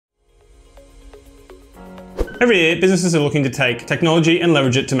Every year, businesses are looking to take technology and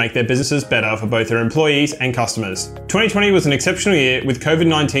leverage it to make their businesses better for both their employees and customers. 2020 was an exceptional year with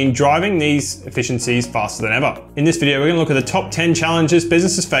COVID-19 driving these efficiencies faster than ever. In this video, we're going to look at the top 10 challenges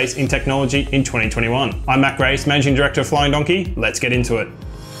businesses face in technology in 2021. I'm Matt Grace, Managing Director of Flying Donkey. Let's get into it.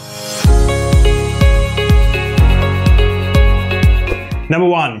 Number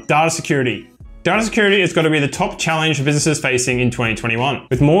 1, data security. Data security has got to be the top challenge for businesses facing in 2021.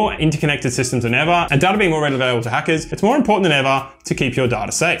 With more interconnected systems than ever and data being more readily available to hackers, it's more important than ever to keep your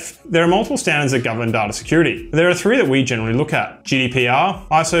data safe. There are multiple standards that govern data security. There are 3 that we generally look at: GDPR,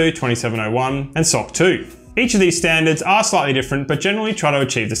 ISO 27701, and SOC 2. Each of these standards are slightly different, but generally try to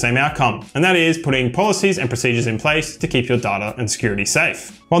achieve the same outcome, and that is putting policies and procedures in place to keep your data and security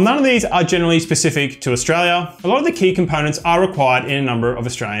safe. While none of these are generally specific to Australia, a lot of the key components are required in a number of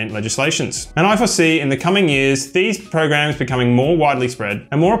Australian legislations. And I foresee in the coming years, these programs becoming more widely spread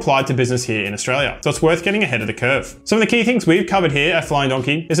and more applied to business here in Australia. So it's worth getting ahead of the curve. Some of the key things we've covered here at Flying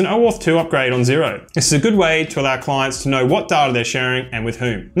Donkey is an OAuth 2 upgrade on Xero. This is a good way to allow clients to know what data they're sharing and with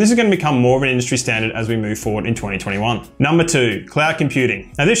whom. And this is going to become more of an industry standard as we move forward in 2021. Number 2, cloud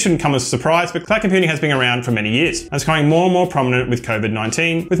computing. Now this shouldn't come as a surprise, but cloud computing has been around for many years. And it's becoming more and more prominent with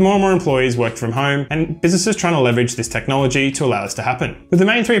COVID-19, with more and more employees working from home and businesses trying to leverage this technology to allow this to happen. With the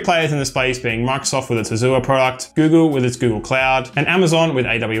main 3 players in the space being Microsoft with its Azure product, Google with its Google Cloud, and Amazon with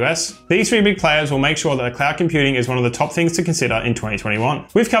AWS, these 3 big players will make sure that cloud computing is one of the top things to consider in 2021.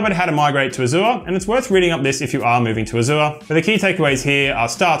 We've covered how to migrate to Azure, and it's worth reading up this if you are moving to Azure, but the key takeaways here are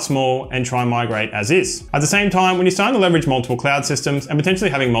start small and try and migrate as is. At the same time, when you're starting to leverage multiple cloud systems and potentially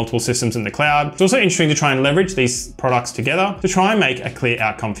having multiple systems in the cloud, it's also interesting to try and leverage these products together to try and make a clear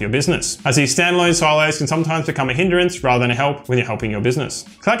outcome for your business, as these standalone silos can sometimes become a hindrance rather than a help when you're helping your business.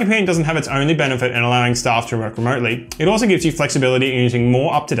 Cloud computing doesn't have its only benefit in allowing staff to work remotely, it also gives you flexibility in using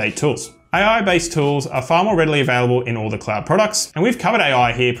more up-to-date tools. AI-based tools are far more readily available in all the cloud products, and we've covered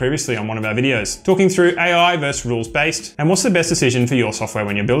AI here previously on one of our videos, talking through AI versus rules-based and what's the best decision for your software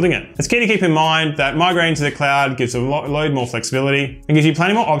when you're building it. It's key to keep in mind that migrating to the cloud gives a load more flexibility and gives you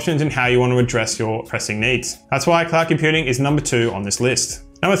plenty more options in how you want to address your pressing needs. That's why cloud computing is number 2 on this list.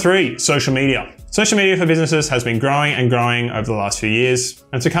 Number 3, social media. Social media for businesses has been growing and growing over the last few years,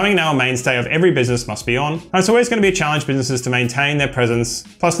 and it's becoming now a mainstay of every business must be on, and it's always going to be a challenge for businesses to maintain their presence,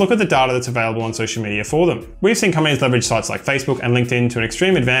 plus look at the data that's available on social media for them. We've seen companies leverage sites like Facebook and LinkedIn to an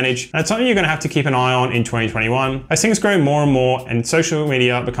extreme advantage, and it's something you're going to have to keep an eye on in 2021 as things grow more and more and social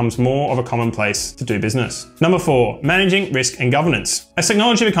media becomes more of a common place to do business. Number 4, managing risk and governance. As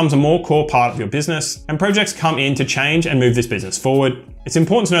technology becomes a more core part of your business and projects come in to change and move this business forward, it's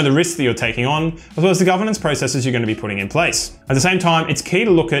important to know the risks that you're taking on, as well as the governance processes you're going to be putting in place. At the same time, it's key to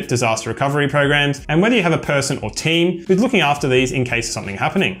look at disaster recovery programs and whether you have a person or team who's looking after these in case of something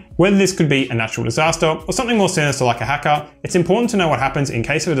happening. Whether this could be a natural disaster or something more sinister like a hacker, it's important to know what happens in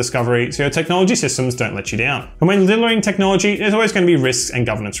case of a discovery so your technology systems don't let you down. And when delivering technology, there's always going to be risks and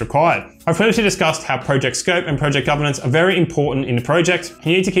governance required. I've previously discussed how project scope and project governance are very important in a project.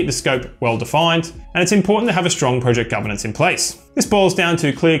 You need to keep the scope well defined, and it's important to have a strong project governance in place. This boils down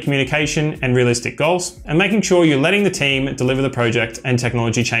to clear communication and realistic goals, and making sure you're letting the team deliver the project and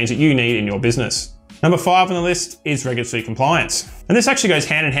technology change that you need in your business. Number 5 on the list is regulatory compliance. And this actually goes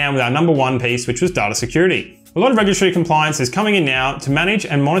hand in hand with our number 1 piece, which was data security. A lot of regulatory compliance is coming in now to manage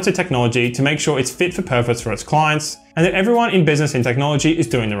and monitor technology to make sure it's fit for purpose for its clients, and that everyone in business and technology is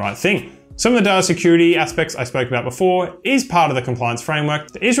doing the right thing. Some of the data security aspects I spoke about before is part of the compliance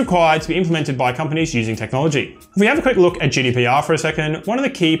framework that is required to be implemented by companies using technology. If we have a quick look at GDPR for a second, one of the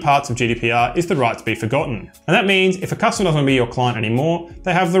key parts of GDPR is the right to be forgotten. And that means if a customer doesn't want to be your client anymore,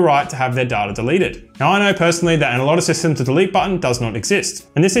 they have the right to have their data deleted. Now I know personally that in a lot of systems the delete button does not exist,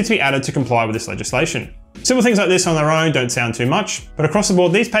 and this needs to be added to comply with this legislation. Simple things like this on their own don't sound too much, but across the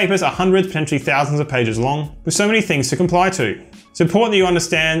board these papers are hundreds, potentially thousands of pages long, with so many things to comply to. It's important that you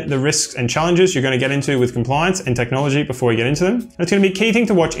understand the risks and challenges you're going to get into with compliance and technology before you get into them. And it's going to be a key thing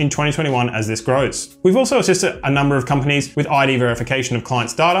to watch in 2021 as this grows. We've also assisted a number of companies with ID verification of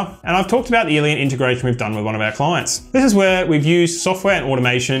clients' data, and I've talked about the Alien integration we've done with one of our clients. This is where we've used software and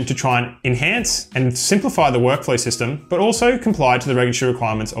automation to try and enhance and simplify the workflow system, but also comply to the regulatory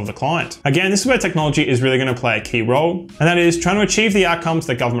requirements of the client. Again, this is where technology is really going to play a key role, and that is trying to achieve the outcomes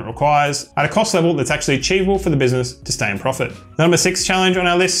that government requires at a cost level that's actually achievable for the business to stay in profit. The number 6 challenge on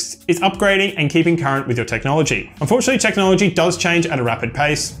our list is upgrading and keeping current with your technology. Unfortunately, technology does change at a rapid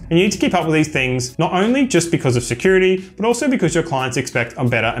pace, and you need to keep up with these things, not only just because of security, but also because your clients expect a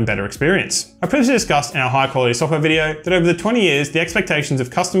better and better experience. I previously discussed in our high quality software video that over the 20 years, the expectations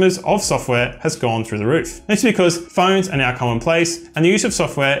of customers of software has gone through the roof. This is because phones are now commonplace, and the use of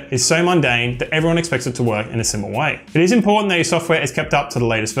software is so mundane that everyone expects it to work in a similar way. It is important that your software is kept up to the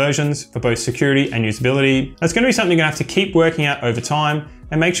latest versions for both security and usability. That's going to be something you're going to have to keep working at over time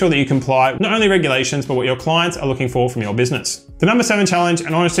and make sure that you comply with not only regulations, but what your clients are looking for from your business. The number 7 challenge,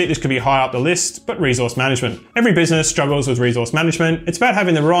 and honestly, this could be high up the list, but resource management. Every business struggles with resource management. It's about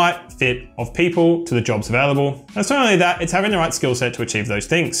having the right fit of people to the jobs available. And it's not only that, it's having the right skill set to achieve those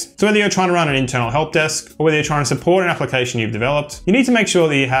things. So whether you're trying to run an internal help desk or whether you're trying to support an application you've developed, you need to make sure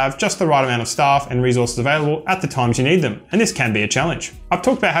that you have just the right amount of staff and resources available at the times you need them. And this can be a challenge. I've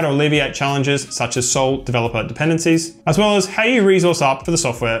talked about how to alleviate challenges such as sole developer dependencies, as well as how you resource up for the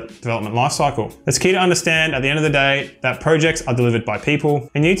software development lifecycle. It's key to understand at the end of the day that projects are delivered by people,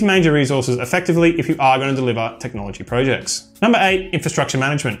 and you need to manage your resources effectively if you are going to deliver technology projects. Number 8, infrastructure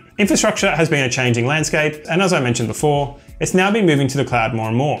management. Infrastructure has been a changing landscape, and as I mentioned before, it's now been moving to the cloud more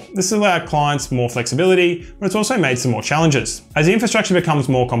and more. This has allowed clients more flexibility, but it's also made some more challenges. As the infrastructure becomes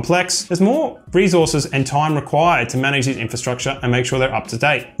more complex, there's more resources and time required to manage these infrastructure and make sure they're up to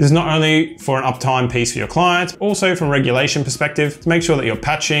date. This is not only for an uptime piece for your client, but also from a regulation perspective to make sure that you're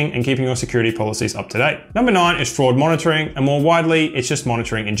patching and keeping your security policies up to date. Number 9 is fraud monitoring, and more widely, it's just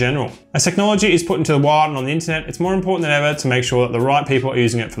monitoring in general. As technology is put into the wild and on the internet, it's more important than ever to make sure that the right people are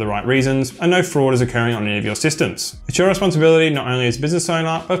using it for the right reasons and no fraud is occurring on any of your systems. It's your responsibility not only as a business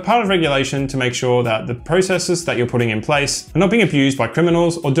owner, but part of regulation to make sure that the processes that you're putting in place are not being abused by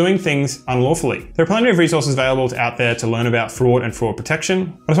criminals or doing things unlawfully. There are plenty of resources available out there to learn about fraud and fraud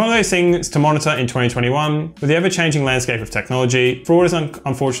protection, but it's one of those things to monitor in 2021. With the ever-changing landscape of technology, fraud is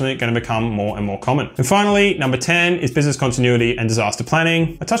unfortunately going to become more and more common. And finally, number 10 is business continuity and disaster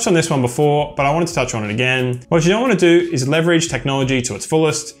planning. I touched on this one before, but I wanted to touch on it again. What you don't want to do is leverage technology to its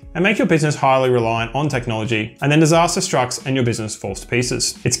fullest and make your business highly reliant on technology, and then disaster strikes and your business falls to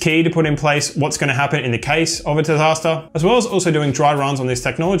pieces. It's key to put in place what's going to happen in the case of a disaster, as well as also doing dry runs on this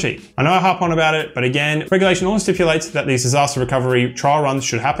technology. I know I harp on about it, but again, regulation also stipulates that these disaster recovery trial runs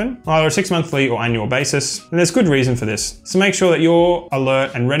should happen, either a 6-monthly or annual basis, and there's good reason for this. So make sure that you're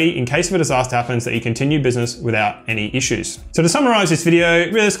alert and ready in case of a disaster happens, that you continue business without any issues. So to summarize this video,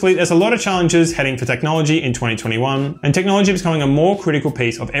 realistically, there's a lot of challenges heading for technology in 2021, and technology is becoming a more critical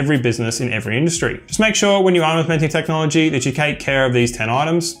piece of every business in every industry. Just make sure when you are implementing technology that you take care of these 10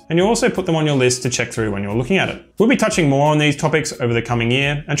 items, and you also put them on your list to check through when you're looking at it. We'll be touching more on these topics over the coming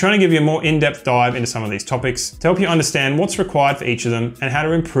year and trying to give you a more in-depth dive into some of these topics to help you understand what's required for each of them and how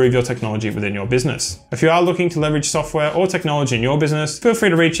to improve your technology within your business. If you are looking to leverage software or technology in your business, feel free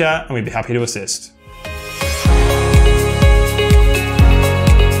to reach out and we'd be happy to assist.